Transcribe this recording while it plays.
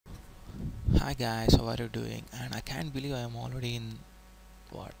Hi guys, how are you doing? And I can't believe I am already in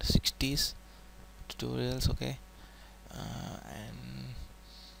what 60s tutorials, okay? And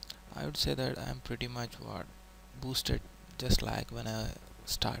I would say that I'm pretty much what boosted, just like when I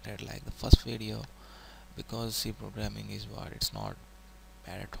started like the first video, because C programming is what it's not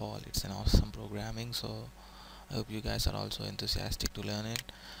bad at all. It's an awesome programming, so I hope you guys are also enthusiastic to learn it.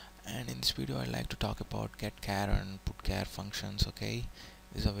 And in this video I'd like to talk about getchar and putchar functions. Okay,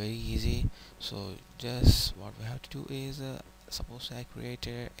 these are very easy. So just what we have to do is suppose I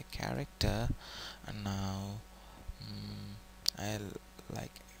created a character, and now I'll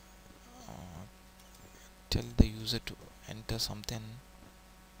like uh, tell the user to enter something,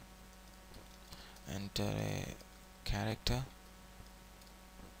 enter a character,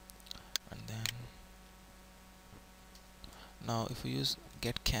 and then now if we use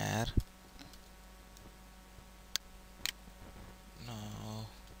getchar, now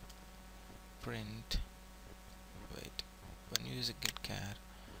print, wait, when you use a getchar,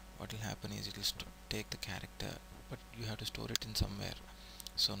 what will happen is it will take the character, but you have to store it in somewhere.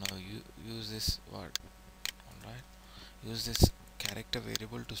 So now you use this word. Alright, use this character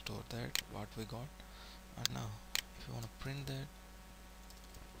variable to store that what we got. And now if you want to print that,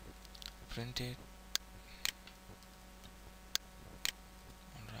 print it.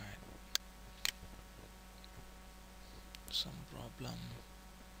 Alright, some problem,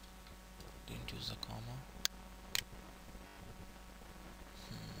 didn't use a comma.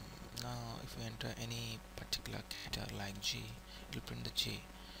 Now if we enter any particular character like G, it will print the G.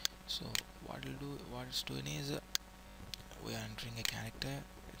 So what it'll do, what it's doing is we are entering a character,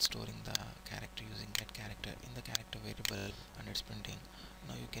 it's storing the character using get character in the character variable, and it's printing.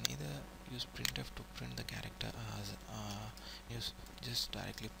 Now you can either use printf to print the character, as use just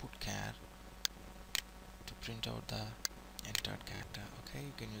directly put char to print out the entered character. Okay,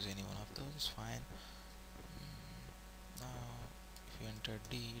 you can use any one of those, it's fine. Now if you enter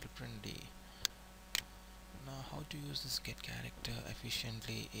D, it'll print D. Now how to use this get character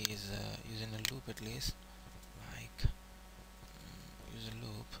efficiently is using a loop, at least like use a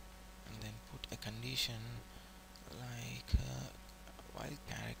loop and then put a condition like while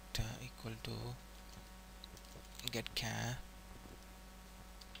character equal to get char,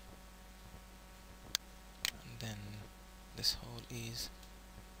 and then this whole is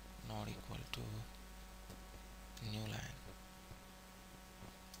not equal to new line.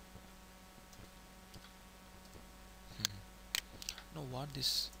 Now what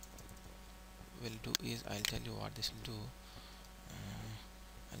this will do is, I'll tell you what this will do.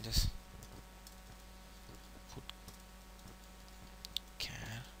 I'll just put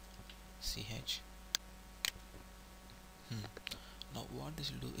char ch. Now what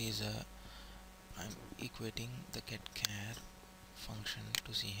this will do is I'm equating the get char function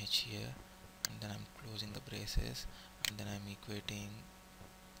to ch here, and then I'm closing the braces, and then I'm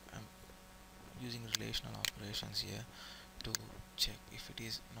using relational operations here to check if it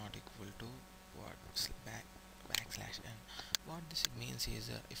is not equal to what backslash n. What this means is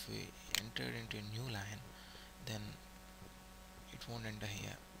if we enter into a new line, then it won't enter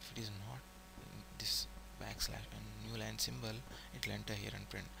here. If it is not this backslash and new line symbol, it will enter here and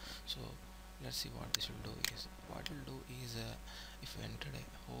print. So let's see what this will do is. What it will do is if we entered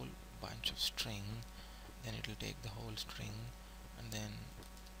a whole bunch of string, then it will take the whole string and then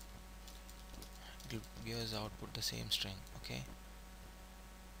it will give us output the same string. Okay,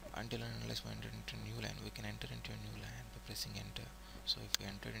 until and unless we enter into a new line, we can enter into a new line by pressing enter. So if we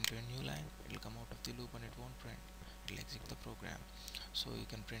enter into a new line, it will come out of the loop and it won't print, it will exit the program. So you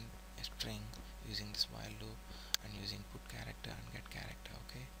can print a string using this while loop and using put character and get character.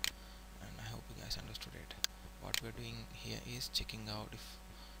 Okay, and I hope you guys understood it. What we're doing here is checking out if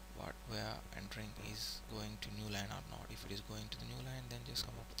what we are entering is going to new line or not. If it is going to the new line, then just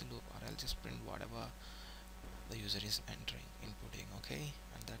come out of the loop, or I'll just print whatever the user is entering, inputting. Okay,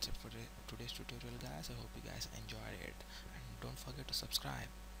 and that's it for today's tutorial, guys. I hope you guys enjoyed it, and don't forget to subscribe.